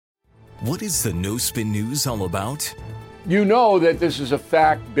What is the No Spin News all about? You know that this is a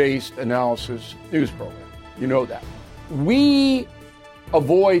fact-based analysis news program. You know that. We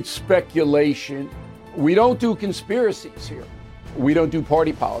avoid speculation. We don't do conspiracies here. We don't do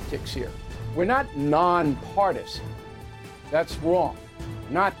party politics here. We're not nonpartisan. That's wrong.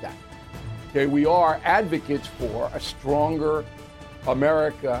 Not that. Okay, we are advocates for a stronger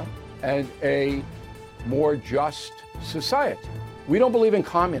America and a more just society. We don't believe in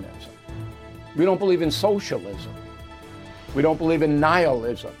communism. We don't believe in socialism. We don't believe in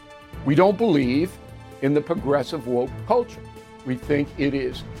nihilism. We don't believe in the progressive woke culture. We think it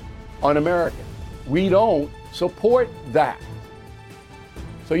is un-American. We don't support that.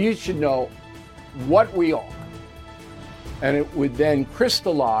 So you should know what we are, and it would then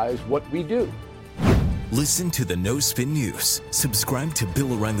crystallize what we do. Listen to the No Spin News. Subscribe to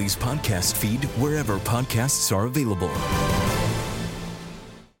Bill O'Reilly's podcast feed wherever podcasts are available.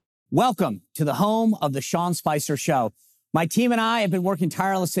 Welcome to the home of the Sean Spicer Show. My team and I have been working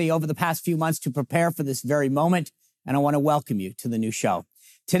tirelessly over the past few months to prepare for this very moment, and I want to welcome you to the new show.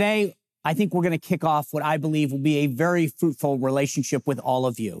 Today, I think we're going to kick off what I believe will be a very fruitful relationship with all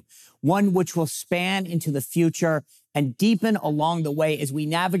of you, one which will span into the future and deepen along the way as we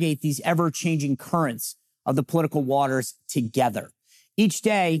navigate these ever-changing currents of the political waters together. Each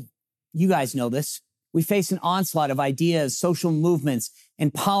day, you guys know this, we face an onslaught of ideas, social movements,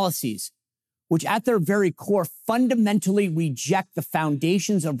 and policies which at their very core fundamentally reject the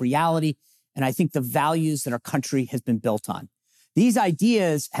foundations of reality and I think the values that our country has been built on. These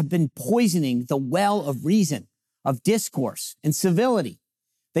ideas have been poisoning the well of reason, of discourse, and civility.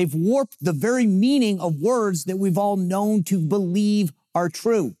 They've warped the very meaning of words that we've all known to believe are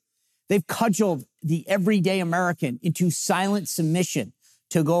true. They've cudgeled the everyday American into silent submission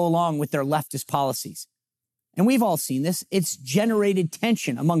to go along with their leftist policies. And we've all seen this. It's generated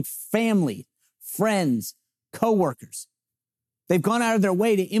tension among family, friends, coworkers. They've gone out of their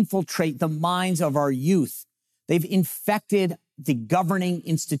way to infiltrate the minds of our youth. They've infected the governing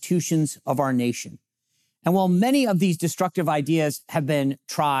institutions of our nation. And while many of these destructive ideas have been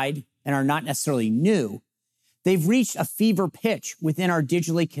tried and are not necessarily new, they've reached a fever pitch within our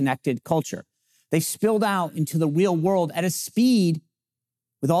digitally connected culture. They've spilled out into the real world at a speed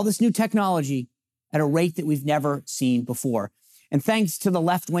with all this new technology at a rate that we've never seen before. And thanks to the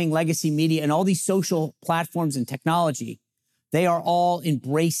left-wing legacy media and all these social platforms and technology, they are all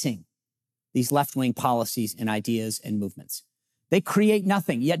embracing these left-wing policies and ideas and movements. They create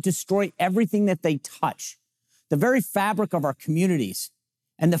nothing, yet destroy everything that they touch. The very fabric of our communities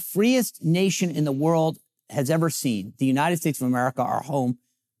and the freest nation in the world has ever seen, the United States of America, our home,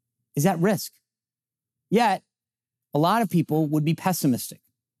 is at risk. Yet, a lot of people would be pessimistic.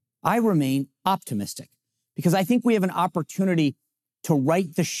 I remain optimistic because I think we have an opportunity to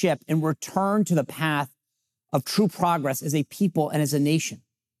right the ship and return to the path of true progress as a people and as a nation.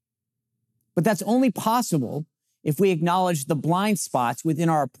 But that's only possible if we acknowledge the blind spots within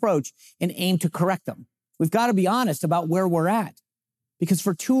our approach and aim to correct them. We've got to be honest about where we're at, because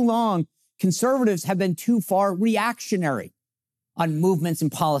for too long, conservatives have been too far reactionary on movements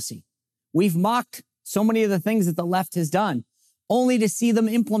and policy. We've mocked so many of the things that the left has done, only to see them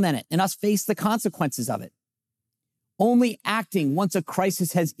implement it and us face the consequences of it. Only acting once a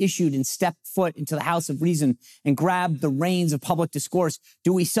crisis has issued and stepped foot into the house of reason and grabbed the reins of public discourse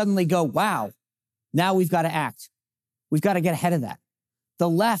do we suddenly go, wow, now we've got to act. We've got to get ahead of that. The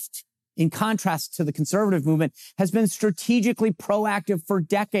left, in contrast to the conservative movement, has been strategically proactive for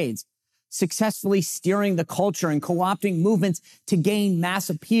decades, successfully steering the culture and co-opting movements to gain mass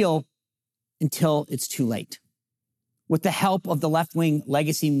appeal until it's too late. With the help of the left-wing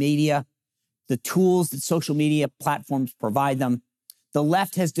legacy media, the tools that social media platforms provide them, the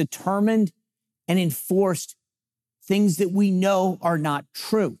left has determined and enforced things that we know are not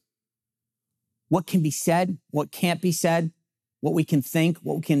true. What can be said, what can't be said, what we can think,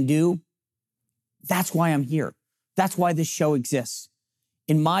 what we can do. That's why I'm here. That's why this show exists.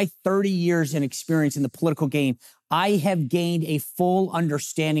 In my 30 years in experience in the political game, I have gained a full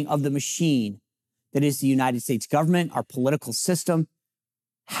understanding of the machine that is the United States government, our political system,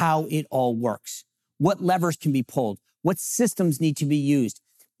 how it all works, what levers can be pulled, what systems need to be used,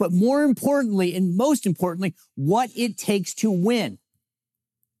 but more importantly, and most importantly, what it takes to win.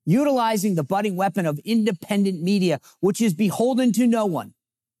 Utilizing the budding weapon of independent media, which is beholden to no one,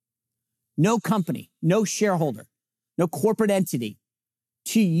 no company, no shareholder, no corporate entity.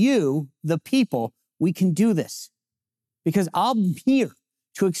 To you, the people, we can do this because I'm here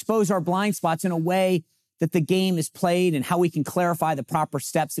to expose our blind spots in a way that the game is played and how we can clarify the proper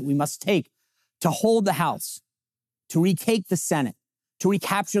steps that we must take to hold the House, to retake the Senate, to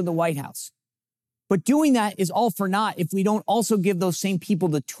recapture the White House. But doing that is all for naught if we don't also give those same people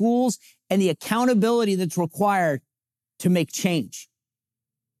the tools and the accountability that's required to make change.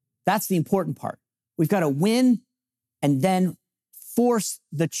 That's the important part. We've got to win and then force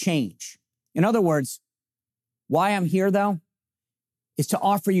the change. In other words, why I'm here, though, is to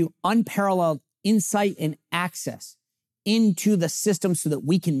offer you unparalleled insight and access into the system so that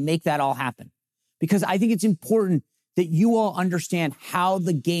we can make that all happen. Because I think it's important that you all understand how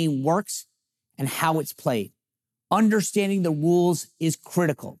the game works and how it's played. Understanding the rules is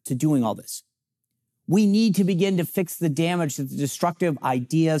critical to doing all this. We need to begin to fix the damage that the destructive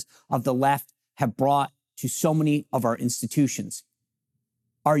ideas of the left have brought to so many of our institutions.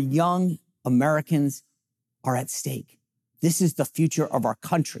 Our young Americans are at stake. This is the future of our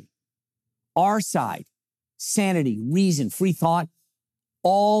country. Our side, sanity, reason, free thought,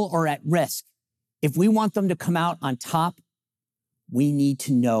 all are at risk. If we want them to come out on top, we need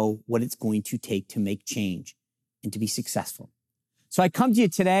to know what it's going to take to make change and to be successful. So I come to you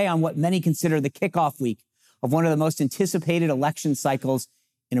today on what many consider the kickoff week of one of the most anticipated election cycles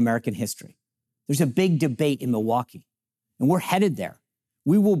in American history. There's a big debate in Milwaukee, and we're headed there.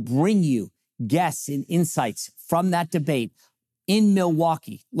 We will bring you guests and insights from that debate in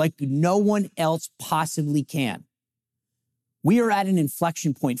Milwaukee like no one else possibly can. We are at an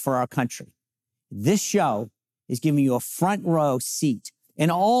inflection point for our country. This show is giving you a front row seat, an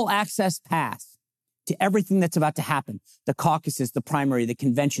all access pass to everything that's about to happen. The caucuses, the primary, the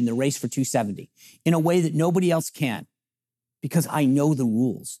convention, the race for 270, in a way that nobody else can, because I know the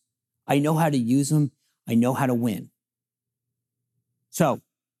rules. I know how to use them. I know how to win. So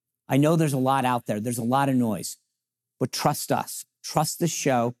I know there's a lot out there. There's a lot of noise, but trust us, trust the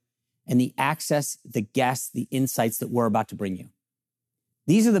show and the access, the guests, the insights that we're about to bring you.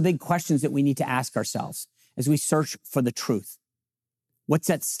 These are the big questions that we need to ask ourselves as we search for the truth. What's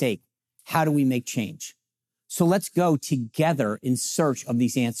at stake? How do we make change? So let's go together in search of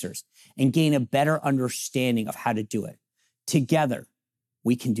these answers and gain a better understanding of how to do it. Together,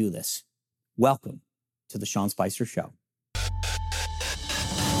 we can do this. Welcome to the Sean Spicer Show.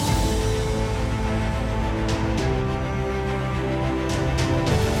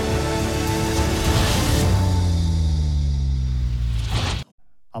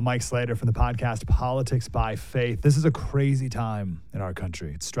 I'm Mike Slater from the podcast Politics by Faith. This is a crazy time in our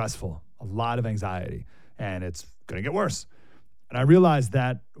country. It's stressful, a lot of anxiety, and it's going to get worse. And I realized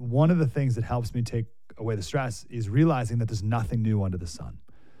that one of the things that helps me take away the stress is realizing that there's nothing new under the sun.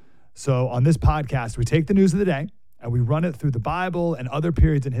 So on this podcast, we take the news of the day and we run it through the Bible and other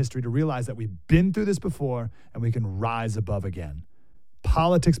periods in history to realize that we've been through this before and we can rise above again.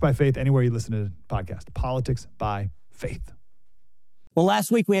 Politics by Faith, anywhere you listen to the podcast. Politics by Faith. Well,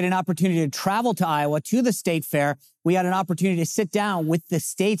 last week we had an opportunity to travel to Iowa to the state fair. We had an opportunity to sit down with the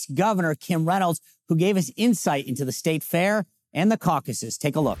state's governor, Kim Reynolds, who gave us insight into the state fair and the caucuses.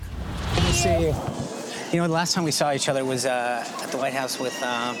 Take a look. Good to see you. You know, the last time we saw each other was at the White House with...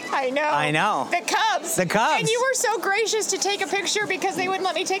 I know. The Cubs. The Cubs. And you were so gracious to take a picture because they wouldn't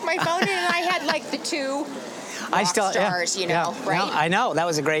let me take my phone in, and I had like the two stars, right? No, I know. That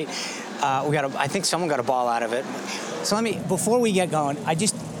was a great... I think someone got a ball out of it. So before we get going,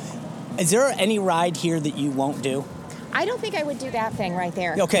 is there any ride here that you won't do? I don't think I would do that thing right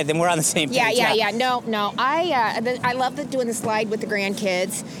there. Okay, then we're on the same page. Yeah. No. I love doing the slide with the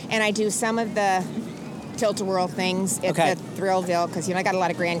grandkids, and I do some of the tilt-a-whirl things at the Thrillville, because, I got a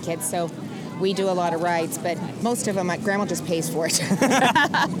lot of grandkids, so we do a lot of rides, but most of them, my grandma just pays for it.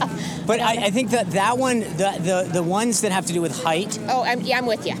 But I think that one, the ones that have to do with height. Oh, I'm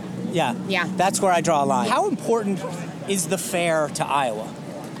with you. Yeah. That's where I draw a line. How important is the fair to Iowa?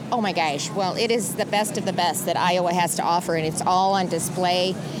 Oh my gosh. Well, it is the best of the best that Iowa has to offer, and it's all on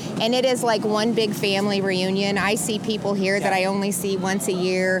display. And it is like one big family reunion. I see people here that I only see once a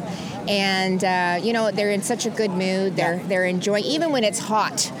year. And, they're in such a good mood. They're enjoying, even when it's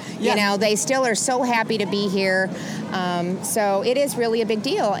hot, they still are so happy to be here. So it is really a big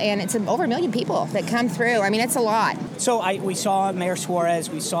deal. And it's over 1 million people that come through. I mean, it's a lot. So we saw Mayor Suarez,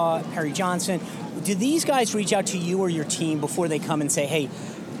 we saw Perry Johnson. Do these guys reach out to you or your team before they come and say, hey,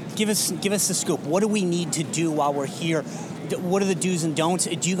 give us the scoop. What do we need to do while we're here? What are the do's and don'ts?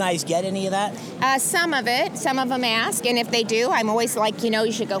 Do you guys get any of that? Some of it. Some of them ask. And if they do, I'm always like,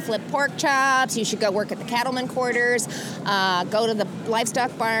 you should go flip pork chops. You should go work at the cattleman quarters. Go to the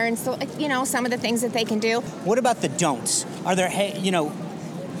livestock barns. So, some of the things that they can do. What about the don'ts? Are there,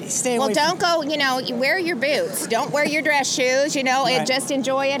 stay away. Well, don't go, you wear your boots. Don't wear your dress shoes, Right. just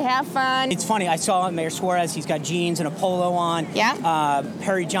enjoy it, have fun. It's funny. I saw Mayor Suarez. He's got jeans and a polo on. Yeah.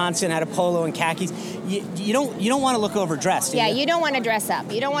 Perry Johnson had a polo and khakis. You don't want to look overdressed. Yeah, you don't want to dress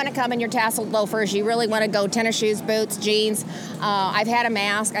up. You don't want to come in your tasseled loafers. You really want to go tennis shoes, boots, jeans. I've had a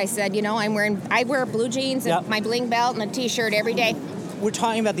mask. I said, I wear blue jeans and my bling belt and a T-shirt every day. We're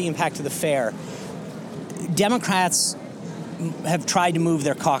talking about the impact of the fair. Democrats have tried to move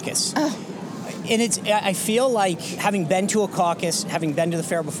their caucus. And I feel like, having been to a caucus, having been to the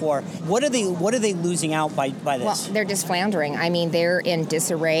fair before, what are they losing out by this? Well, they're just floundering. I mean, they're in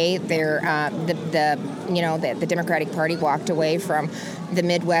disarray. They're the Democratic Party walked away from the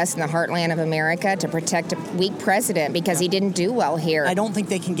Midwest and the heartland of America to protect a weak president because he didn't do well here. I don't think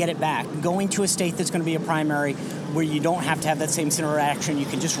they can get it back. Going to a state that's going to be a primary where you don't have to have that same interaction, you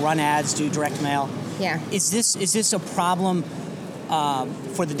can just run ads, do direct mail. Yeah. Is this a problem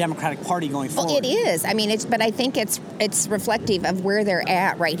for the Democratic Party going forward? Well, it is. I mean, but I think it's reflective of where they're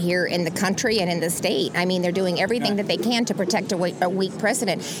at right here in the country and in the state. I mean, they're doing everything that they can to protect a weak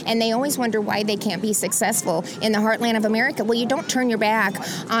president, and they always wonder why they can't be successful in the heartland of America. Well, you don't turn your back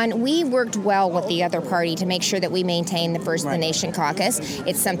on. We worked well with the other party to make sure that we maintain the First of the Nation caucus.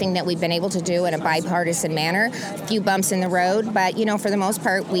 It's something that we've been able to do in a bipartisan manner. A few bumps in the road, but for the most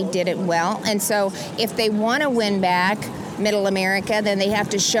part, we did it well. And so, if they want to win back Middle America, then they have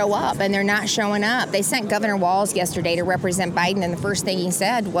to show up, and they're not showing up. They sent Governor Walz yesterday to represent Biden, and the first thing he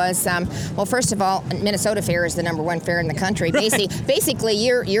said was, well, first of all, Minnesota Fair is the number one fair in the country. Basically,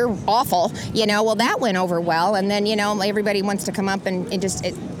 you're awful. Well, that went over well, and then everybody wants to come up and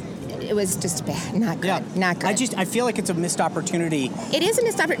it was just bad, not good, not good. I feel like it's a missed opportunity. It is a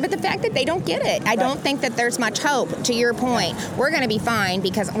missed opportunity, but the fact that they don't get it, I don't think that there's much hope. To your point, we're going to be fine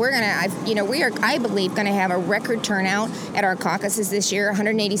because we are, I believe, going to have a record turnout at our caucuses this year.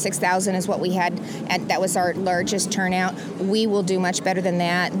 186,000 is what we had, and that was our largest turnout. We will do much better than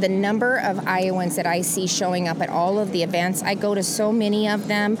that. The number of Iowans that I see showing up at all of the events, I go to so many of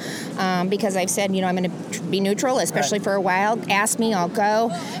them because I've said, I'm going to be neutral, especially for a while. Ask me, I'll go,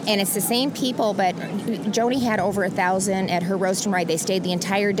 and it's the same people, but Joni had over 1,000 at her roast and ride. They stayed the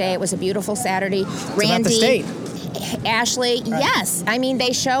entire day. It was a beautiful Saturday. Randy, about the state. Ashley, yes. I mean,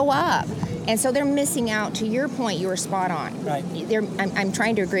 they show up. And so they're missing out. To your point, you were spot on. Right. I'm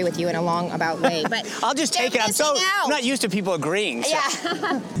trying to agree with you in a long about way, but I'll just take it. I'm not used to people agreeing. So.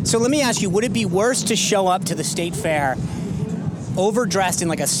 Yeah. So let me ask you, would it be worse to show up to the state fair overdressed in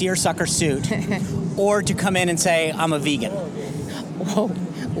like a seersucker suit or to come in and say, I'm a vegan? Whoa.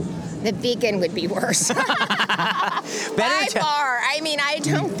 The vegan would be worse. By far. I mean, I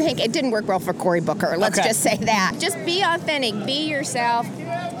don't think it didn't work well for Cory Booker. Let's just say that. Just be authentic. Be yourself.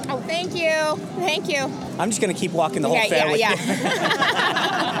 Oh, thank you. Thank you. I'm just going to keep walking the whole fair with you.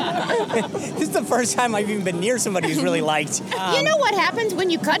 This is the first time I've even been near somebody who's really liked. You know what happens when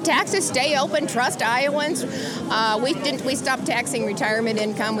you cut taxes? Stay open. Trust Iowans. We stopped taxing retirement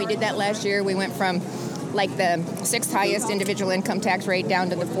income. We did that last year. We went from like the 6th highest individual income tax rate down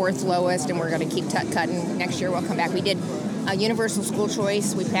to the 4th lowest, and we're going to keep cutting. Next year we'll come back. We did universal school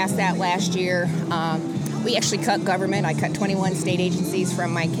choice. We passed that last year. We actually cut government. I cut 21 state agencies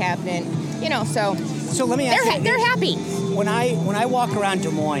from my cabinet. So let me ask you, they're happy. When I walk around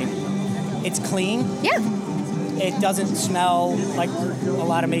Des Moines, it's clean. Yeah. It doesn't smell like a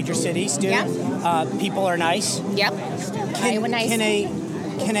lot of major cities do. Yeah. People are nice. Yep. Iowa nice.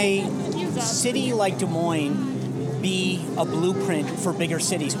 Can a city like Des Moines be a blueprint for bigger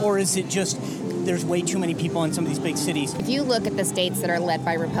cities, or is it just there's way too many people in some of these big cities? If you look at the states that are led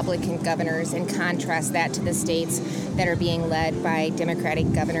by Republican governors and contrast that to the states that are being led by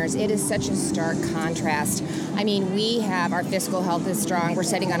Democratic governors, it is such a stark contrast. I mean, our fiscal health is strong. We're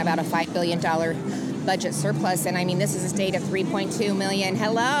sitting on about a $5 billion budget surplus, and I mean, this is a state of 3.2 million.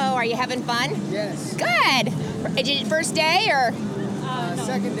 Hello, are you having fun? Yes. Good. Is it first day or? No.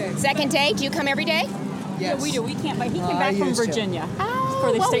 Second day. Second day? Do you come every day? Yes. Yeah, we do. We can't, but he came back from Virginia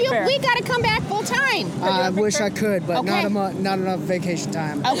for the state fair. We got to come back full time. I wish I could, but Okay. not enough vacation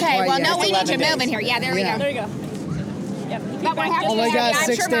time. Okay, well, no, we need you 11 days. moving here. Yeah, there we go. There you go. Yep. he came But we're back happy just to Only have got you. I'm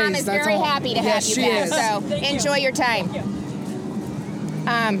 6 sure Mom days, is that's very all. happy to Yes, have she you back. is. So Thank you. enjoy your time. Thank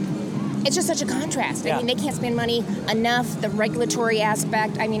you. It's just such a contrast. Yeah. I mean, they can't spend money enough. The regulatory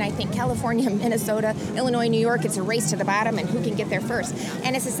aspect. I mean, I think California, Minnesota, Illinois, New York, it's a race to the bottom and who can get there first.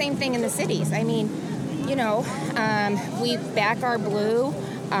 And it's the same thing in the cities. I mean, we back our blue.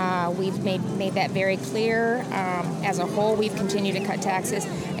 We've made that very clear. As a whole, we've continued to cut taxes.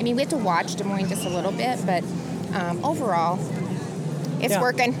 I mean, we have to watch Des Moines just a little bit, but overall, it's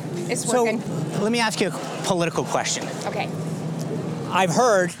working. It's working. So let me ask you a political question. Okay. I've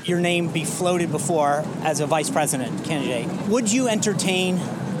heard your name be floated before as a vice president candidate. Would you entertain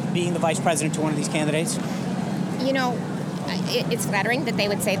being the vice president to one of these candidates? You know, it's flattering that they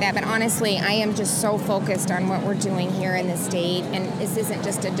would say that, but honestly, I am just so focused on what we're doing here in the state, and this isn't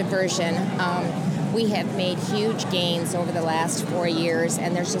just a diversion. We have made huge gains over the last 4 years,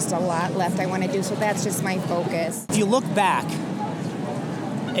 and there's just a lot left I want to do, so that's just my focus. If you look back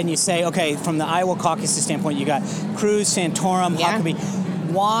and you say, okay, from the Iowa caucus standpoint, you got Cruz, Santorum, Huckabee.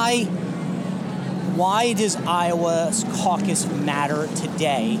 Why does Iowa's caucus matter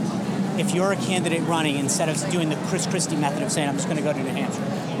today if you're a candidate running instead of doing the Chris Christie method of saying, I'm just going to go to New Hampshire?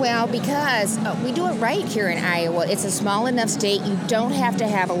 Well, because we do it right here in Iowa. It's a small enough state. You don't have to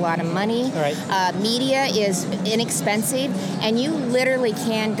have a lot of money. Right. Media is inexpensive, and you literally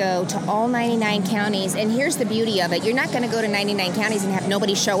can go to all 99 counties. And here's the beauty of it. You're not going to go to 99 counties and have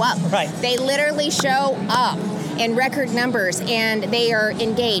nobody show up. Right. They literally show up in record numbers, and they are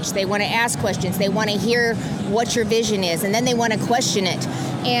engaged. They want to ask questions. They want to hear what your vision is, and then they want to question it.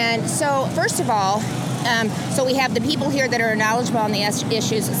 And so, first of all, so we have the people here that are knowledgeable on the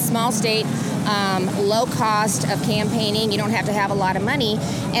issues. Small state, low cost of campaigning. You don't have to have a lot of money.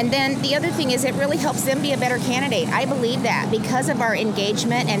 And then the other thing is it really helps them be a better candidate. I believe that because of our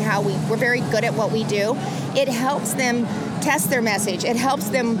engagement and how we're very good at what we do, it helps them test their message. It helps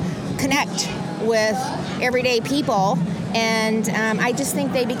them connect with everyday people. And I just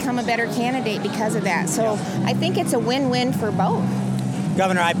think they become a better candidate because of that. So I think it's a win-win for both.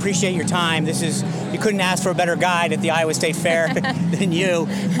 Governor, I appreciate your time. You couldn't ask for a better guide at the Iowa State Fair than you.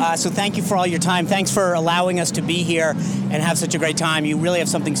 So thank you for all your time. Thanks for allowing us to be here and have such a great time. You really have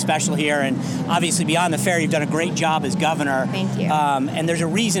something special here. And obviously beyond the fair, you've done a great job as governor. Thank you. And there's a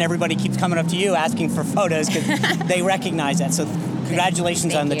reason everybody keeps coming up to you asking for photos because they recognize that. So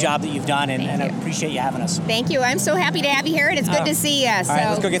congratulations on the job that you've done, and I appreciate you having us. Thank you. I'm so happy to have you here, and it's good to see you. All right,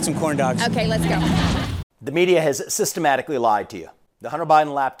 let's go get some corn dogs. Okay, let's go. The media has systematically lied to you. The Hunter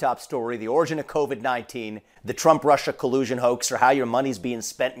Biden laptop story, the origin of COVID-19, the Trump-Russia collusion hoax, or how your money's being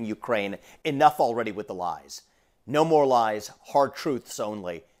spent in Ukraine. Enough already with the lies. No more lies, hard truths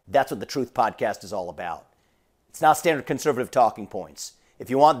only. That's what the Truth Podcast is all about. It's not standard conservative talking points.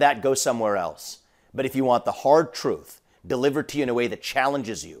 If you want that, go somewhere else. But if you want the hard truth delivered to you in a way that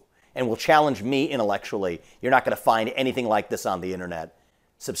challenges you and will challenge me intellectually, you're not going to find anything like this on the internet.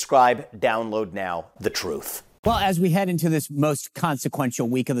 Subscribe, download now, The Truth. Well, as we head into this most consequential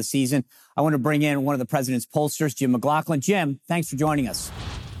week of the season, I want to bring in one of the president's pollsters, Jim McLaughlin. Jim, thanks for joining us.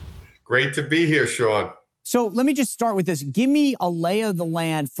 Great to be here, Sean. So let me just start with this. Give me a lay of the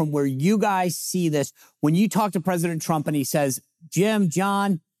land from where you guys see this. When you talk to President Trump and he says, Jim,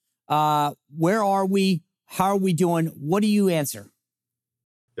 John, where are we? How are we doing? What do you answer?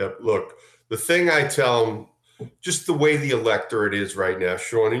 Yep. Look, the thing I tell him, just the way the electorate is right now,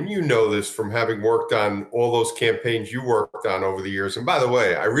 Sean, and you know this from having worked on all those campaigns you worked on over the years. And by the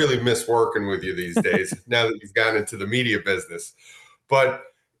way, I really miss working with you these days now that you've gotten into the media business. But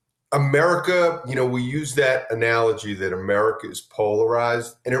America, we use that analogy that America is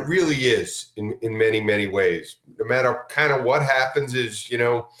polarized, and it really is in many, many ways. No matter kind of what happens is,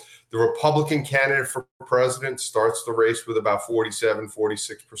 the Republican candidate for president starts the race with about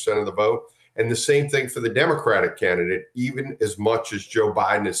 46% of the vote. And the same thing for the Democratic candidate, even as much as Joe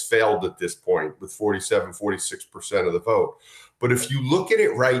Biden has failed at this point with 46% of the vote. But if you look at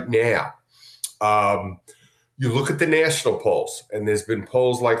it right now, you look at the national polls, and there's been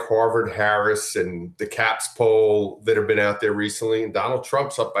polls like Harvard Harris and the CAPS poll that have been out there recently, and Donald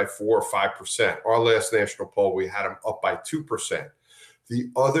Trump's up by 4 or 5%. Our last national poll, we had him up by 2%. The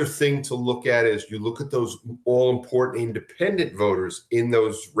other thing to look at is you look at those all-important independent voters in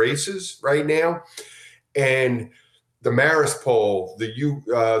those races right now, and the Marist poll, the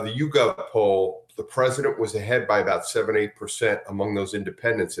YouGov poll, the president was ahead by about 7-8% among those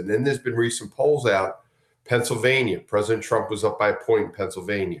independents. And then there's been recent polls out. Pennsylvania, President Trump was up by a point in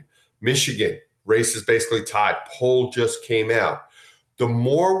Pennsylvania. Michigan, race is basically tied. Poll just came out. The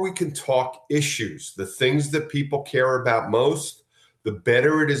more we can talk issues, the things that people care about most, the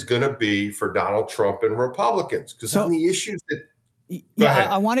better it is going to be for Donald Trump and Republicans. Because on the issues that...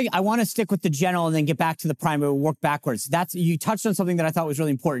 I want to stick with the general and then get back to the primary. We'll work backwards. You touched on something that I thought was really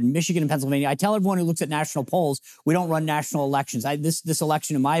important. Michigan and Pennsylvania. I tell everyone who looks at national polls, we don't run national elections. This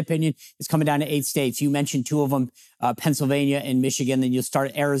election, in my opinion, is coming down to 8 states. You mentioned 2 of them, Pennsylvania and Michigan. Then you'll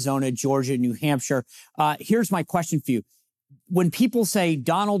start Arizona, Georgia, New Hampshire. Here's my question for you. When people say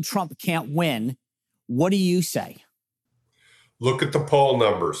Donald Trump can't win, what do you say? Look at the poll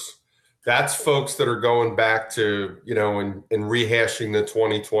numbers. That's folks that are going back to, and rehashing the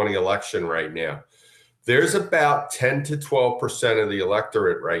 2020 election right now. There's about 10 to 12% of the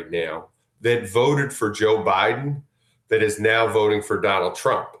electorate right now that voted for Joe Biden that is now voting for Donald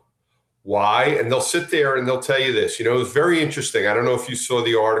Trump. Why? And they'll sit there and they'll tell you this. You know, it was very interesting. I don't know if you saw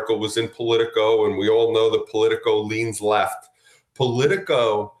the article, it was in Politico, and we all know that Politico leans left.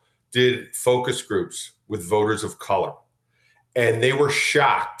 Politico did focus groups with voters of color, and they were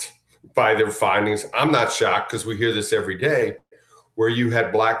shocked by their findings. I'm not shocked because we hear this every day, where you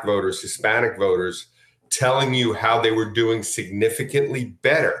had Black voters, Hispanic voters telling you how they were doing significantly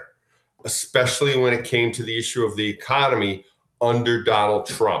better, especially when it came to the issue of the economy under Donald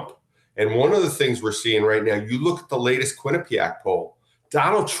Trump. And one of the things we're seeing right now, you look at the latest Quinnipiac poll,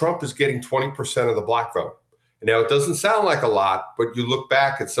 Donald Trump is getting 20% of the Black vote. Now, it doesn't sound like a lot, but you look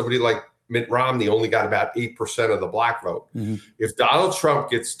back at somebody like Mitt Romney only got about 8% of the Black vote. Mm-hmm. If Donald Trump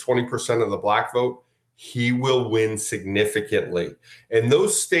gets 20% of the Black vote, he will win significantly. And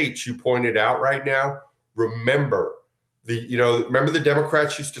those states you pointed out right now, remember the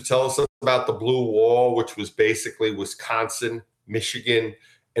Democrats used to tell us about the blue wall, which was basically Wisconsin, Michigan,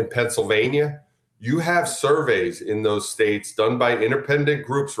 and Pennsylvania. You have surveys in those states done by independent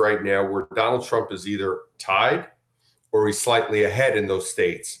groups right now where Donald Trump is either tied or he's slightly ahead in those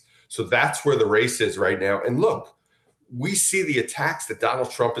states. So that's where the race is right now. And look, we see the attacks that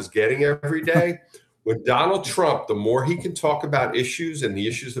Donald Trump is getting every day. When Donald Trump, the more he can talk about issues and the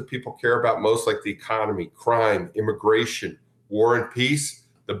issues that people care about most, like the economy, crime, immigration, war and peace,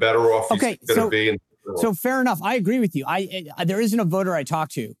 the better off he's going to be. So fair enough. I agree with you. There isn't a voter I talk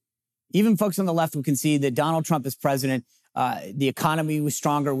to, even folks on the left who can see that Donald Trump is president. The economy was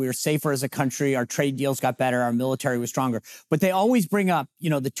stronger. We were safer as a country. Our trade deals got better. Our military was stronger. But they always bring up, the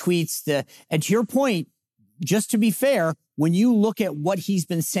tweets. And to your point, just to be fair, when you look at what he's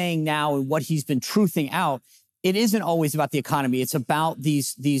been saying now and what he's been truthing out, it isn't always about the economy. It's about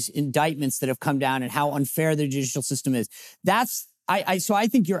these indictments that have come down and how unfair the judicial system is. So I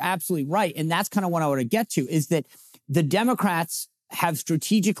think you're absolutely right. And that's kind of what I want to get to, is that the Democrats have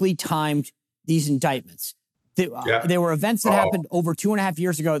strategically timed these indictments. There were events that happened over 2.5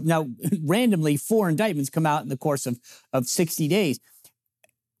 years ago. Now, randomly, 4 indictments come out in the course of 60 days.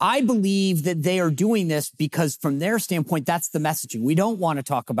 I believe that they are doing this because from their standpoint, that's the messaging. We don't want to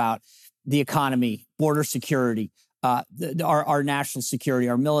talk about the economy, border security, our national security,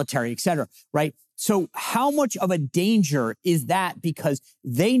 our military, et cetera, right? So how much of a danger is that? Because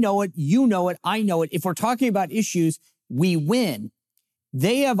they know it, you know it, I know it. If we're talking about issues, we win.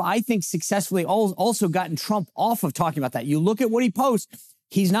 They have, I think, successfully also gotten Trump off of talking about that. You look at what he posts,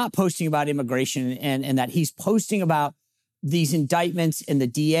 he's not posting about immigration and that he's posting about these indictments and the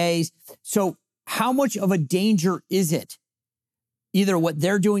DAs. So how much of a danger is it, either what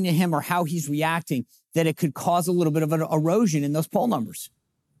they're doing to him or how he's reacting, that it could cause a little bit of an erosion in those poll numbers?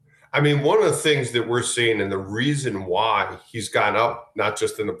 I mean, one of the things that we're seeing, and the reason why he's gone up, not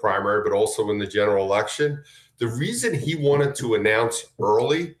just in the primary, but also in the general election, the reason he wanted to announce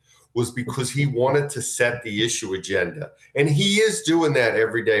early was because he wanted to set the issue agenda. And he is doing that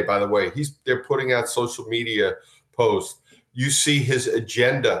every day, by the way. They're putting out social media posts. You see his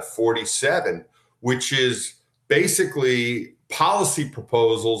Agenda 47, which is basically policy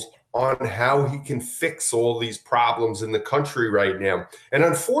proposals on how he can fix all these problems in the country right now. And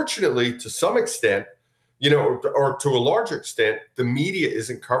unfortunately, to some extent, or to a larger extent, the media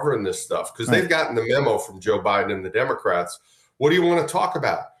isn't covering this stuff because they've gotten the memo from Joe Biden and the Democrats. What do you want to talk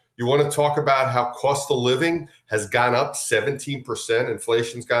about? You want to talk about how cost of living has gone up 17%,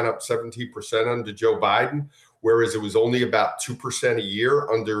 inflation's gone up 17% under Joe Biden, whereas it was only about 2% a year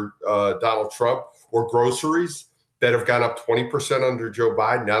under Donald Trump, or groceries that have gone up 20% under Joe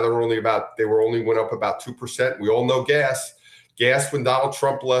Biden. Now they only went up about 2%. We all know gas. Gas when Donald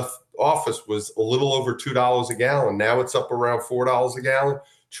Trump left office was a little over $2 a gallon. Now it's up around $4 a gallon.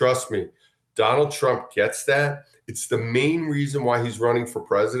 Trust me, Donald Trump gets that. It's the main reason why he's running for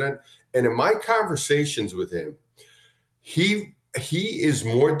president. And in my conversations with him, he is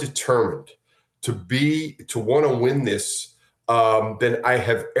more determined to want to win this than I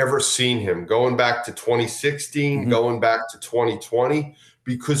have ever seen him, going back to 2016, going back to 2020,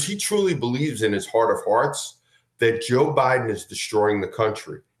 because he truly believes in his heart of hearts that Joe Biden is destroying the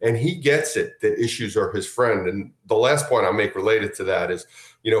country. And he gets it, that issues are his friend. And the last point I'll make related to that is,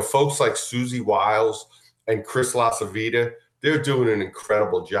 folks like Susie Wiles and Chris LaCivita, they're doing an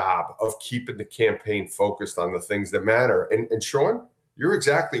incredible job of keeping the campaign focused on the things that matter. And Sean, you're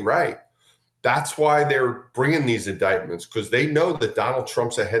exactly right. That's why they're bringing these indictments, because they know that Donald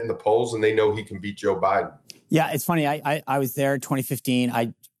Trump's ahead in the polls and they know he can beat Joe Biden. Yeah, it's funny. I was there in 2015.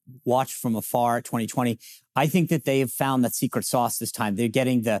 I watched from afar at 2020. I think that they have found that secret sauce this time. They're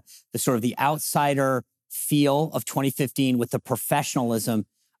getting the sort of the outsider feel of 2015 with the professionalism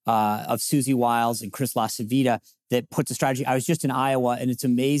of Susie Wiles and Chris LaCivita that puts a strategy. I was just in Iowa, and it's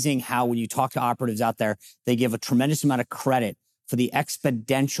amazing how when you talk to operatives out there, they give a tremendous amount of credit for the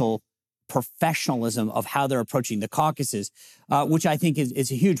exponential professionalism of how they're approaching the caucuses, which I think is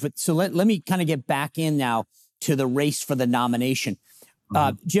huge. But so let me kind of get back in now to the race for the nomination.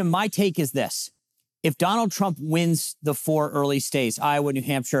 Jim, my take is this. If Donald Trump wins the 4 early states, Iowa, New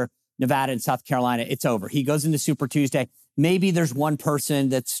Hampshire, Nevada, and South Carolina, it's over. He goes into Super Tuesday. Maybe there's one person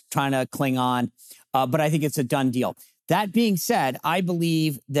that's trying to cling on, but I think it's a done deal. That being said, I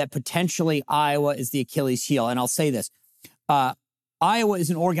believe that potentially Iowa is the Achilles heel. And I'll say this. Iowa is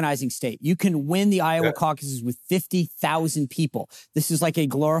an organizing state. You can win the Iowa caucuses with 50,000 people. This is like a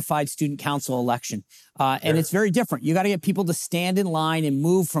glorified student council election. And it's very different. You got to get people to stand in line and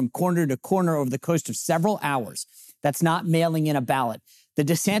move from corner to corner over the course of several hours. That's not mailing in a ballot. The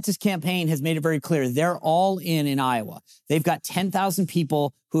DeSantis campaign has made it very clear they're all in Iowa. They've got 10,000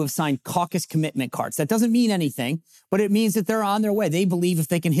 people who have signed caucus commitment cards. That doesn't mean anything, but it means that they're on their way. They believe if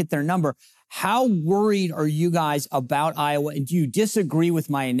they can hit their number. How worried are you guys about Iowa? And do you disagree with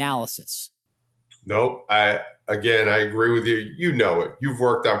my analysis? Nope. I agree with you. You know it. You've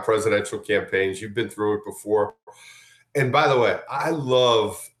worked on presidential campaigns. You've been through it before. And by the way, I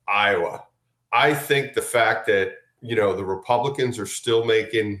love Iowa. I think the fact that, the Republicans are still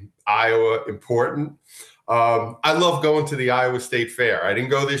making Iowa important. I love going to the Iowa State Fair. I didn't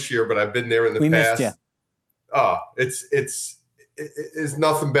go this year, but I've been there in the past. Missed you. It's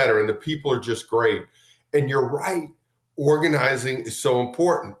nothing better. And the people are just great. And you're right. Organizing is so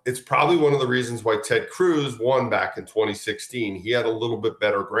important. It's probably one of the reasons why Ted Cruz won back in 2016. He had a little bit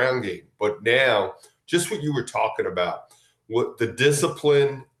better ground game. But now, just what you were talking about, what the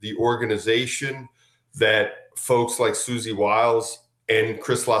discipline, the organization that folks like Susie Wiles and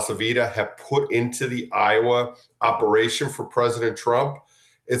Chris LaCivita have put into the Iowa operation for President Trump.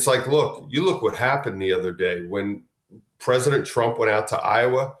 It's like, look what happened the other day when President Trump went out to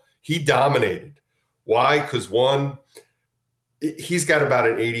Iowa. He dominated. Why? Because one, he's got about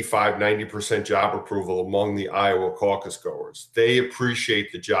an 85-90% job approval among the Iowa caucus goers. They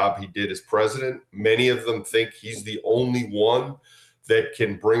appreciate the job he did as president. Many of them think he's the only one that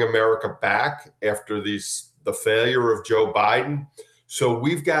can bring America back after the failure of Joe Biden. So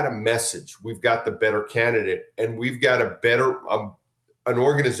we've got a message. We've got the better candidate, and we've got a better an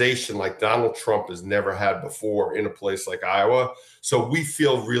organization like Donald Trump has never had before in a place like Iowa. So we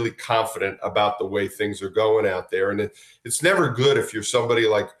feel really confident about the way things are going out there. And it's never good if you're somebody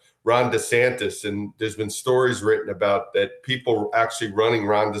like Ron DeSantis, and there's been stories written about that people actually running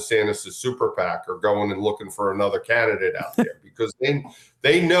Ron DeSantis' super PAC are going and looking for another candidate out there because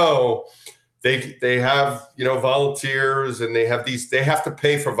they know they have, volunteers, and they have to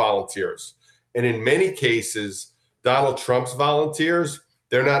pay for volunteers. And in many cases, Donald Trump's volunteers,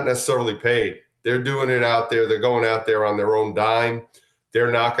 they're not necessarily paid. They're doing it out there. They're going out there on their own dime.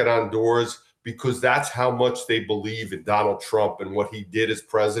 They're knocking on doors because that's how much they believe in Donald Trump and what he did as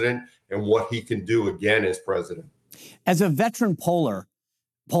president and what he can do again as president. As a veteran pollster,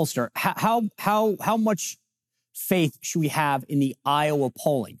 how much faith should we have in the Iowa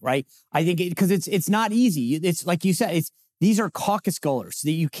polling, right? I think because it's not easy. It's like you said, these are caucus goers.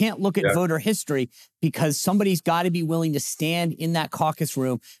 You can't look at voter history because somebody's got to be willing to stand in that caucus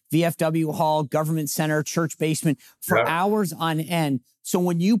room, VFW hall, government center, church basement for hours on end. So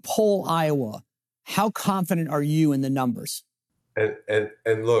when you poll Iowa, how confident are you in the numbers?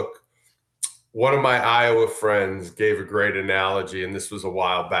 And look, one of my Iowa friends gave a great analogy, and this was a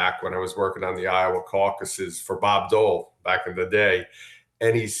while back when I was working on the Iowa caucuses for Bob Dole back in the day.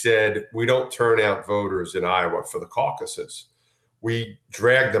 And he said, we don't turn out voters in Iowa for the caucuses. We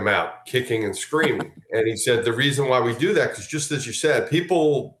drag them out kicking and screaming. And he said, the reason why we do that, because just as you said,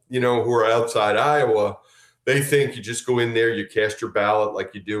 people, who are outside Iowa, they think you just go in there, you cast your ballot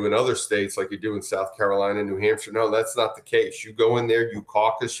like you do in other states, like you do in South Carolina, New Hampshire. No, that's not the case. You go in there, you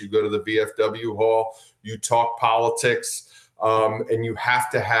caucus, you go to the VFW hall, you talk politics. And you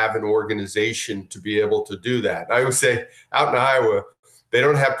have to have an organization to be able to do that. I would say out in Iowa, they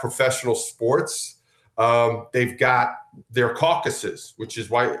don't have professional sports. They've got their caucuses, which is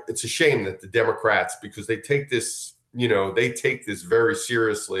why it's a shame that the Democrats, because they take this, very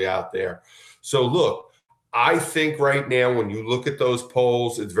seriously out there. So look, I think right now, when you look at those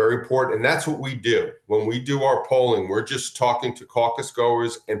polls, it's very important. And that's what we do. When we do our polling, we're just talking to caucus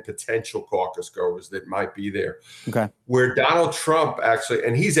goers and potential caucus goers that might be there. Okay. Where Donald Trump actually,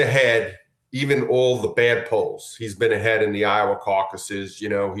 and he's ahead even all the bad polls. He's been ahead in the Iowa caucuses.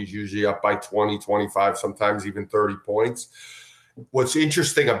 He's usually up by 20, 25, sometimes even 30 points. What's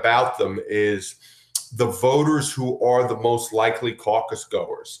interesting about them is the voters who are the most likely caucus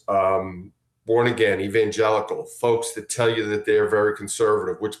goers, born again, evangelical, folks that tell you that they're very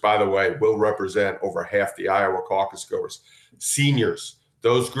conservative, which, by the way, will represent over half the Iowa caucus goers. Seniors,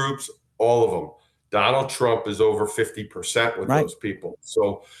 those groups, all of them. Donald Trump is over 50% with those people.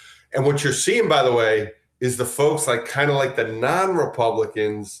 So, and what you're seeing, by the way, is the folks kind of like the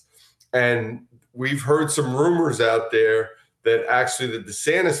non-Republicans. And we've heard some rumors out there that actually the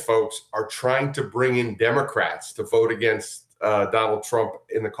DeSantis folks are trying to bring in Democrats to vote against Donald Trump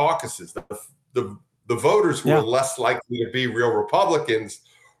in the caucuses. The voters who are less likely to be real Republicans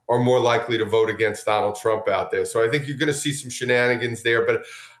are more likely to vote against Donald Trump out there. So I think you're going to see some shenanigans there. But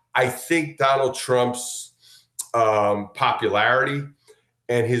I think Donald Trump's popularity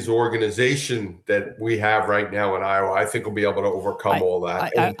and his organization that we have right now in Iowa, I think will be able to overcome all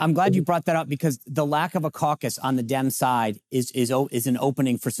that. I'm glad you brought that up, because the lack of a caucus on the Dem side is an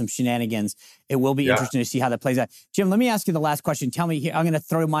opening for some shenanigans. It will be interesting to see how that plays out. Jim, let me ask you the last question. Tell me here, I'm going to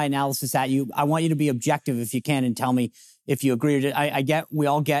throw my analysis at you. I want you to be objective if you can and tell me if you agree with it. We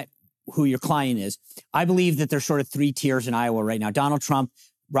all get who your client is. I believe that there's sort of three tiers in Iowa right now. Donald Trump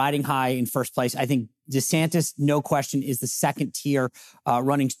riding high in first place. I think DeSantis, no question, is the second tier,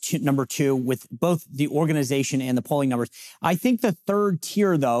 running number two with both the organization and the polling numbers. I think the third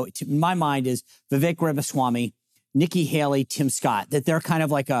tier, though, in my mind, is Vivek Ramaswamy, Nikki Haley, Tim Scott, that they're kind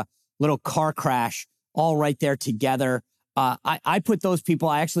of like a little car crash all right there together. I put those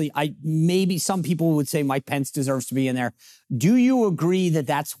people, maybe some people would say Mike Pence deserves to be in there. Do you agree that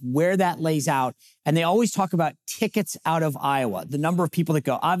that's where that lays out? And they always talk about tickets out of Iowa, the number of people that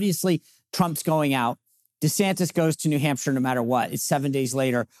go. Obviously, Trump's going out. DeSantis goes to New Hampshire no matter what. It's 7 days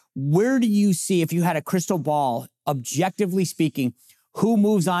later. Where do you see, if you had a crystal ball, objectively speaking, who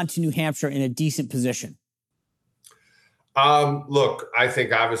moves on to New Hampshire in a decent position? Look, I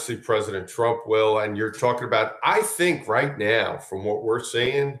think obviously President Trump will, and you're talking about, I think right now, from what we're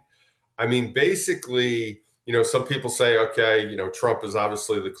seeing, I mean, basically, some people say, okay, Trump is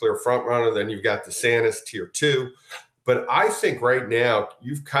obviously the clear front runner. Then you've got DeSantis, tier two. But I think right now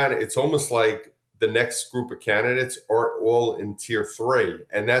it's almost like the next group of candidates are all in tier three.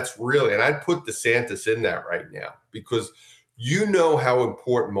 And that's really, and I'd put DeSantis in that right now, because how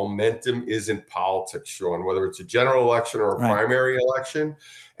important momentum is in politics, Sean, whether it's a general election or a primary election.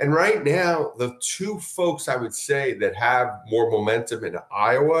 And right now, the two folks I would say that have more momentum in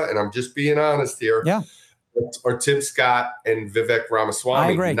Iowa, and I'm just being honest here, are Tim Scott and Vivek Ramaswamy.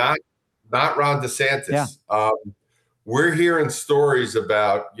 I agree. Not Ron DeSantis. Yeah. We're hearing stories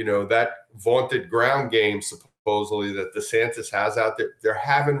about, that vaunted ground game supposedly that DeSantis has out there. They're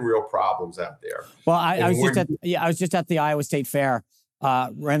having real problems out there. Well, I was just at the Iowa State Fair.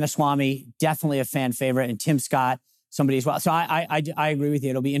 Ramaswamy, definitely a fan favorite, and Tim Scott, somebody as well. So I agree with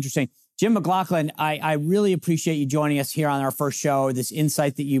you. It'll be interesting. Jim McLaughlin, I really appreciate you joining us here on our first show, this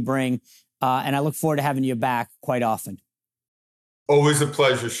insight that you bring, and I look forward to having you back quite often. Always a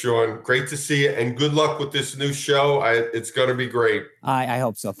pleasure, Sean. Great to see you, and good luck with this new show. It's going to be great. I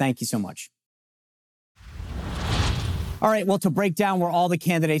hope so. Thank you so much. All right, well, to break down where all the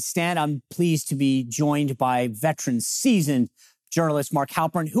candidates stand, I'm pleased to be joined by veteran, seasoned journalist Mark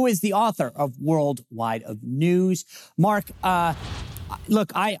Halpern, who is the author of Worldwide of News. Mark,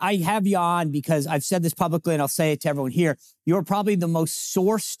 look, I have you on because I've said this publicly, and I'll say it to everyone here. You're probably the most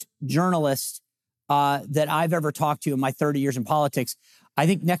sourced journalist that I've ever talked to in my 30 years in politics. I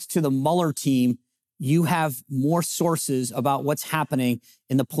think next to the Mueller team, you have more sources about what's happening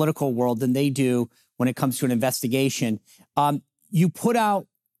in the political world than they do when it comes to an investigation. You put out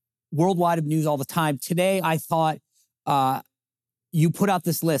Worldwide of News all the time. Today, I thought you put out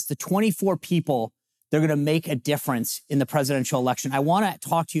this list, the 24 people that are going to make a difference in the presidential election. I want to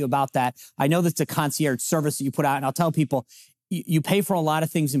talk to you about that. I know that's a concierge service that you put out, and I'll tell people, you pay for a lot of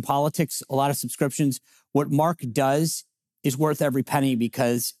things in politics, a lot of subscriptions. What Mark does is worth every penny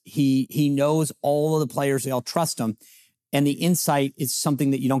because he knows all of the players. They all trust him. And the insight is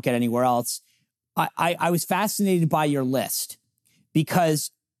something that you don't get anywhere else. I was fascinated by your list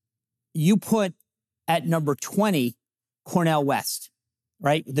because you put at number 20, Cornel West,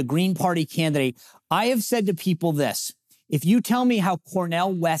 right? The Green Party candidate. I have said to people this, if you tell me how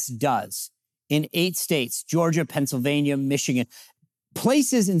Cornel West does in 8 states, Georgia, Pennsylvania, Michigan,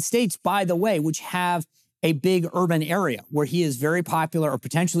 places and states, by the way, which have a big urban area where he is very popular or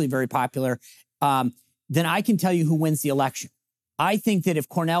potentially very popular, then I can tell you who wins the election. I think that if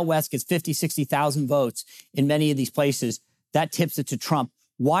Cornel West gets 50, 60,000 votes in many of these places, that tips it to Trump.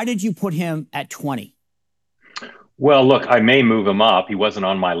 Why did you put him at 20? Well, look, I may move him up. He wasn't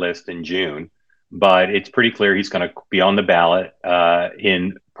on my list in June, but it's pretty clear he's going to be on the ballot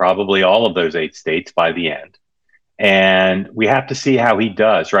in probably all of those 8 states by the end. And we have to see how he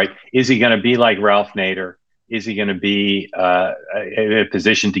does, right? Is he going to be like Ralph Nader? Is he going to be in a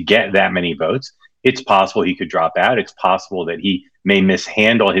position to get that many votes? It's possible he could drop out. It's possible that he may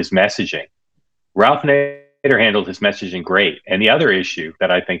mishandle his messaging. Ralph Nader handled his messaging great. And the other issue that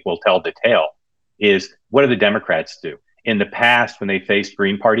I think will tell the tale is, what do the Democrats do? In the past, when they faced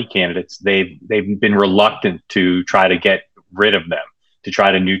Green Party candidates, they've been reluctant to try to get rid of them, to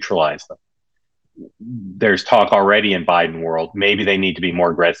try to neutralize them. There's talk already in Biden world. Maybe they need to be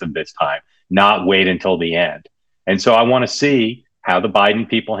more aggressive this time, not wait until the end. And so I want to see how the Biden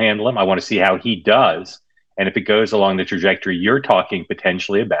people handle him. I want to see how he does. And if it goes along the trajectory you're talking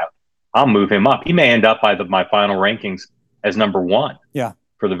potentially about, I'll move him up. He may end up by my final rankings as number 1. Yeah.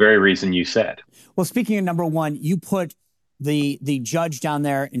 For the very reason you said. Well, speaking of number 1, you put the judge down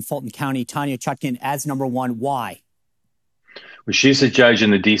there in Fulton County, Tanya Chutkan, as number 1. Why? Well, she's a judge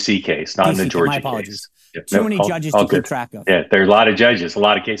in the D.C. case, not in the Georgia my apologies. case. Too many judges to keep track of. Yeah, there are a lot of judges, a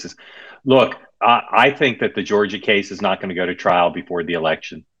lot of cases. Look, I think that the Georgia case is not going to go to trial before the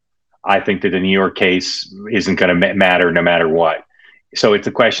election. I think that the New York case isn't going to matter no matter what. So it's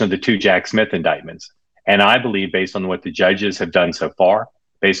a question of the 2 Jack Smith indictments. And I believe, based on what the judges have done so far,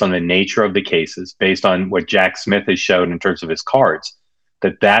 based on the nature of the cases, based on what Jack Smith has shown in terms of his cards,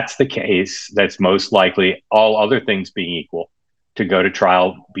 that's the case that's most likely, all other things being equal, to go to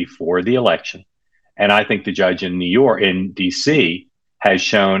trial before the election. And I think the judge in New York, in D.C., has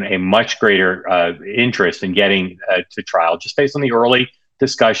shown a much greater interest in getting to trial, just based on the early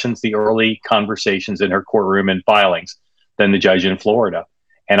discussions, the early conversations in her courtroom and filings, than the judge in Florida.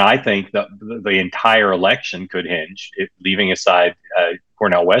 And I think that the entire election could hinge, leaving aside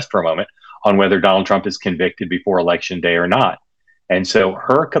Cornel West for a moment, on whether Donald Trump is convicted before Election Day or not. And so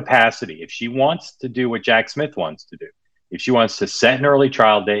her capacity, if she wants to do what Jack Smith wants to do, if she wants to set an early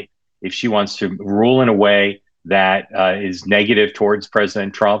trial date, if she wants to rule in a way that is negative towards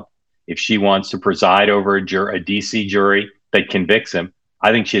President Trump, if she wants to preside over a D.C. jury that convicts him,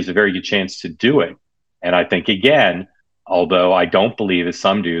 I think she has a very good chance to do it. And I think, again, although I don't believe, as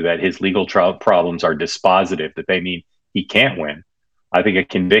some do, that his legal trial problems are dispositive, that they mean he can't win, I think a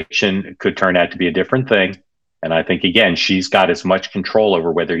conviction could turn out to be a different thing. And I think, again, she's got as much control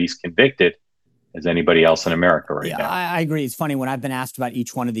over whether he's convicted as anybody else in America right now. I agree. It's funny, when I've been asked about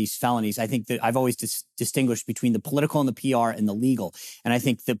each one of these felonies, I think that I've always distinguished between the political and the PR and the legal. And I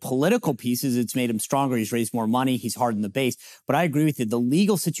think the political pieces, it's made him stronger. He's raised more money. He's hardened the base. But I agree with you. The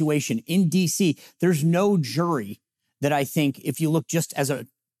legal situation in D.C., there's no jury that I think, if you look just as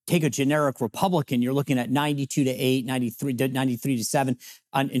take a generic Republican, you're looking at 92-8, 93-7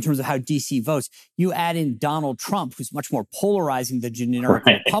 in terms of how D.C. votes. You add in Donald Trump, who's much more polarizing than generic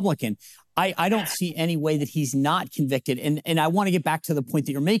Republican. I don't see any way that he's not convicted. And I want to get back to the point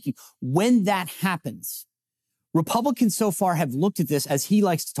that you're making. When that happens, Republicans so far have looked at this, as he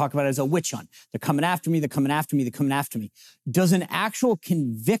likes to talk about it, as a witch hunt. They're coming after me. They're coming after me. They're coming after me. Does an actual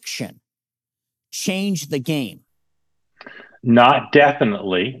conviction change the game? Not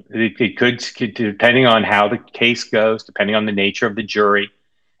definitely. It could, depending on how the case goes, depending on the nature of the jury.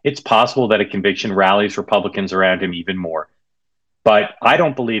 It's possible that a conviction rallies Republicans around him even more. But I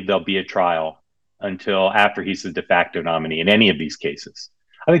don't believe there'll be a trial until after he's the de facto nominee in any of these cases.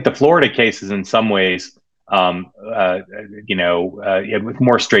 I think the Florida case is in some ways, more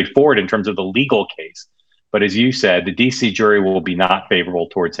straightforward in terms of the legal case. But as you said, the D.C. jury will be not favorable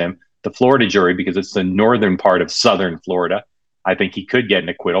towards him. The Florida jury, because it's the northern part of southern Florida, I think he could get an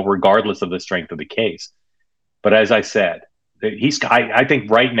acquittal regardless of the strength of the case. But as I said, I think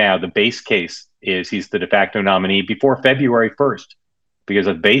right now the base case is he's the de facto nominee before February 1st, because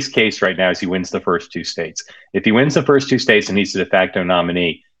the base case right now is he wins the first 2 states. If he wins the first 2 states and he's the de facto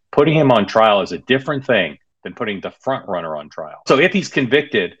nominee, putting him on trial is a different thing than putting the front runner on trial. So if he's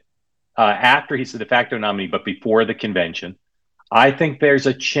convicted after he's the de facto nominee but before the convention, I think there's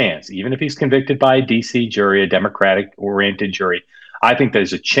a chance, even if he's convicted by a D.C. jury, a Democratic-oriented jury, I think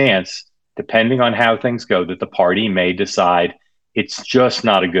there's a chance, depending on how things go, that the party may decide it's just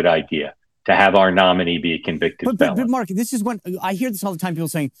not a good idea to have our nominee be a convicted felon. But Mark, this is when I hear this all the time, people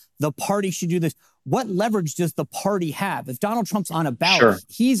saying the party should do this. What leverage does the party have? If Donald Trump's on a ballot,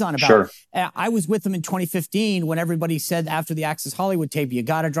 he's on a ballot. I was with him in 2015 when everybody said after the Access Hollywood tape, you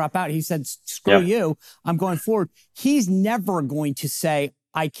got to drop out. He said, screw you, I'm going forward. He's never going to say,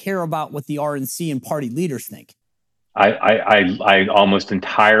 I care about what the RNC and party leaders think. I almost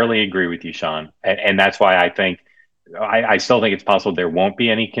entirely agree with you, Sean. And that's why I think I still think it's possible there won't be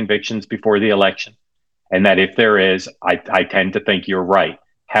any convictions before the election, and that if there is, I tend to think you're right.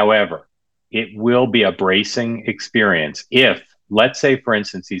 However, it will be a bracing experience if, let's say, for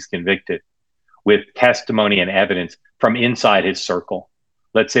instance, he's convicted with testimony and evidence from inside his circle.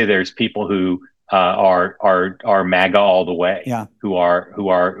 Let's say there's people who are MAGA all the way, who are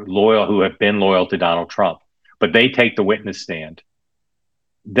loyal, who have been loyal to Donald Trump, but they take the witness stand.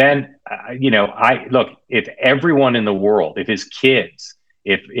 Then, if everyone in the world, if his kids,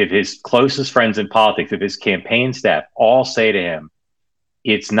 if his closest friends in politics, if his campaign staff all say to him,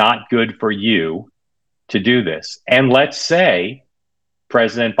 it's not good for you to do this. And let's say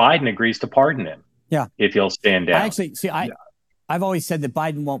President Biden agrees to pardon him. Yeah. If he'll stand down. I've always said that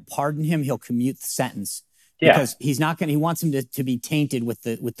Biden won't pardon him. He'll commute the sentence. Yeah. Because he's not going to, he wants him to be tainted with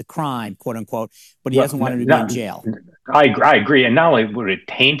the crime, quote unquote, but he doesn't want him to be in jail. I agree. And not only would it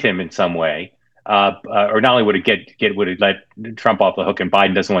taint him in some way, or not only would it let Trump off the hook, and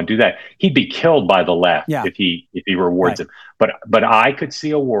Biden doesn't want to do that, he'd be killed by the left if he rewards him. But I could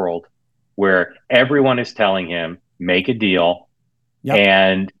see a world where everyone is telling him, make a deal,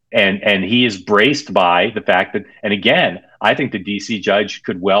 and he is braced by the fact that, and again, I think the DC judge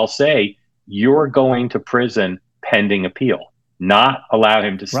could well say, you're going to prison pending appeal, not allow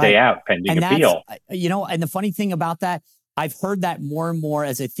him to stay out pending appeal. And the funny thing about that, I've heard that more and more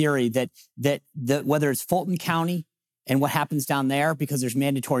as a theory that whether it's Fulton County and what happens down there, because there's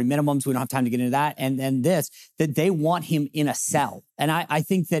mandatory minimums, we don't have time to get into that, and then that they want him in a cell. And I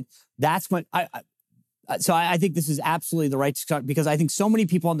think that's what so I think this is absolutely the right start, because I think so many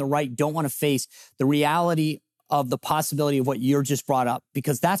people on the right don't want to face the reality of the possibility of what you're just brought up,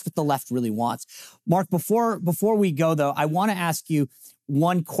 because that's what the left really wants. Mark, before we go, though, I want to ask you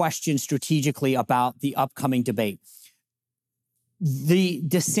one question strategically about the upcoming debate. The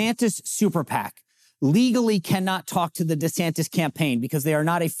DeSantis super PAC legally cannot talk to the DeSantis campaign because they are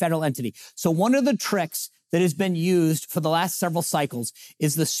not a federal entity. So one of the tricks that has been used for the last several cycles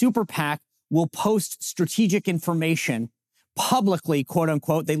is the super PAC will post strategic information publicly, quote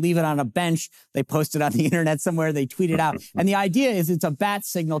unquote. They leave it on a bench. They post it on the internet somewhere. They tweet it out. And the idea is it's a bat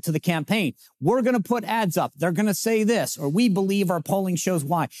signal to the campaign. We're going to put ads up. They're going to say this, or we believe our polling shows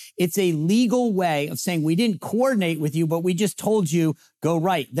why. It's a legal way of saying we didn't coordinate with you, but we just told you go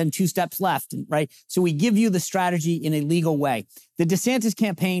right, then 2 steps left, right? So we give you the strategy in a legal way. The DeSantis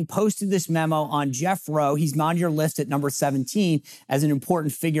campaign posted this memo on Jeff Rowe. He's on your list at number 17 as an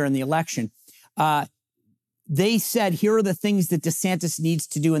important figure in the election. They said, here are the things that DeSantis needs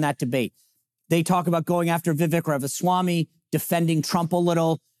to do in that debate. They talk about going after Vivek Ramaswamy, defending Trump a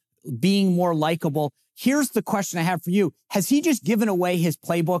little, being more likable. Here's the question I have for you. Has he just given away his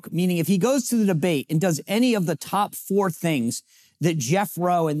playbook? Meaning, if he goes to the debate and does any of the top 4 things that Jeff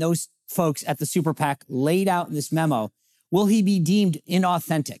Rowe and those folks at the super PAC laid out in this memo, will he be deemed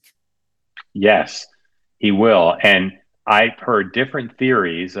inauthentic? Yes, he will. And I've heard different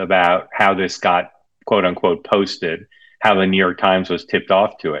theories about how this got quote unquote posted, how the New York Times was tipped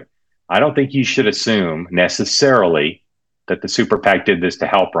off to it. I don't think you should assume necessarily that the super PAC did this to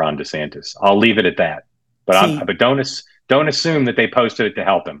help Ron DeSantis. I'll leave it at that. But don't assume that they posted it to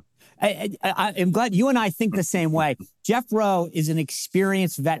help him. I'm glad you and I think the same way. Jeff Rowe is an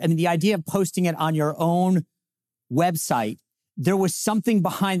experienced vet. I mean, the idea of posting it on your own website, there was something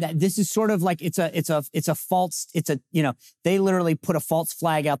behind that. This is sort of like they literally put a false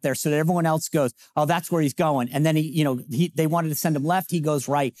flag out there so that everyone else goes, oh, that's where he's going. And then they wanted to send him left. He goes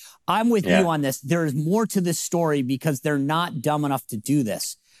right. I'm with you on this. There is more to this story because they're not dumb enough to do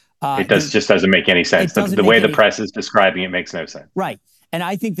this. It just doesn't make any sense. The way the press is describing it makes no sense. Right. And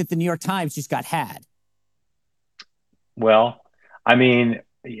I think that the New York Times just got had. Well, I mean,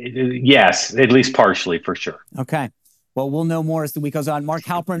 yes, at least partially, for sure. Okay. Well, we'll know more as the week goes on. Mark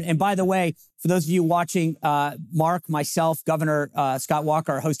Halperin. And by the way, for those of you watching, Mark, myself, Governor Scott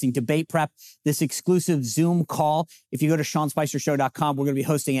Walker are hosting Debate Prep, this exclusive Zoom call. If you go to SeanSpicerShow.com, we're going to be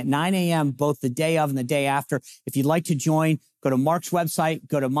hosting at 9 a.m. both the day of and the day after. If you'd like to join, go to Mark's website,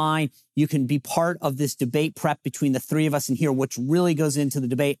 go to mine. You can be part of this debate prep between the 3 of us and hear what really goes into the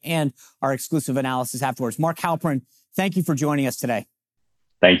debate and our exclusive analysis afterwards. Mark Halperin, thank you for joining us today.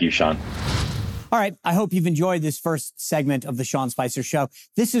 Thank you, Sean. All right. I hope you've enjoyed this first segment of the Sean Spicer Show.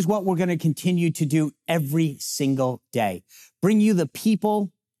 This is what we're going to continue to do every single day. Bring you the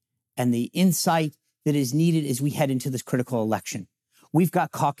people and the insight that is needed as we head into this critical election. We've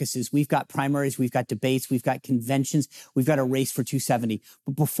got caucuses, we've got primaries, we've got debates, we've got conventions, we've got a race for 270.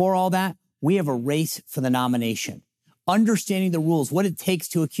 But before all that, we have a race for the nomination. Understanding the rules, what it takes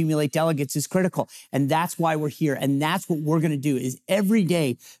to accumulate delegates is critical. And that's why we're here. And that's what we're going to do is every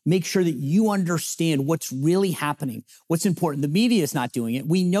day make sure that you understand what's really happening, what's important. The media is not doing it.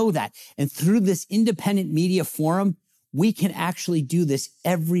 We know that. And through this independent media forum, we can actually do this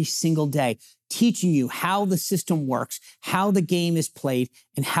every single day, teaching you how the system works, how the game is played,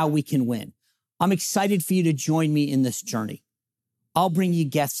 and how we can win. I'm excited for you to join me in this journey. I'll bring you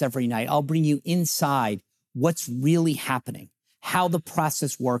guests every night. I'll bring you inside what's really happening, how the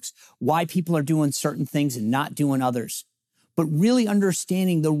process works, why people are doing certain things and not doing others. But really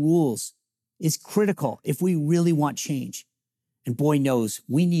understanding the rules is critical if we really want change. And boy knows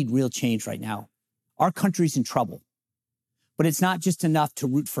we need real change right now. Our country's in trouble. But it's not just enough to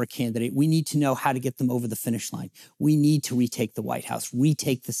root for a candidate. We need to know how to get them over the finish line. We need to retake the White House,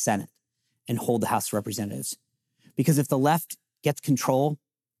 retake the Senate, and hold the House of Representatives. Because if the left gets control,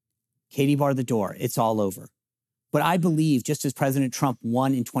 Katie bar the door, it's all over. But I believe, just as President Trump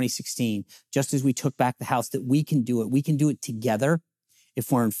won in 2016, just as we took back the House, that we can do it. We can do it together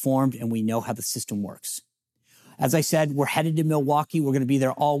if we're informed and we know how the system works. As I said, we're headed to Milwaukee. We're going to be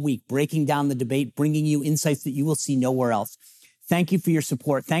there all week, breaking down the debate, bringing you insights that you will see nowhere else. Thank you for your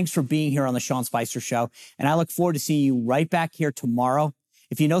support. Thanks for being here on the Sean Spicer Show. And I look forward to seeing you right back here tomorrow.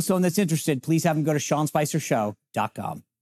 If you know someone that's interested, please have them go to SeanSpicerShow.com.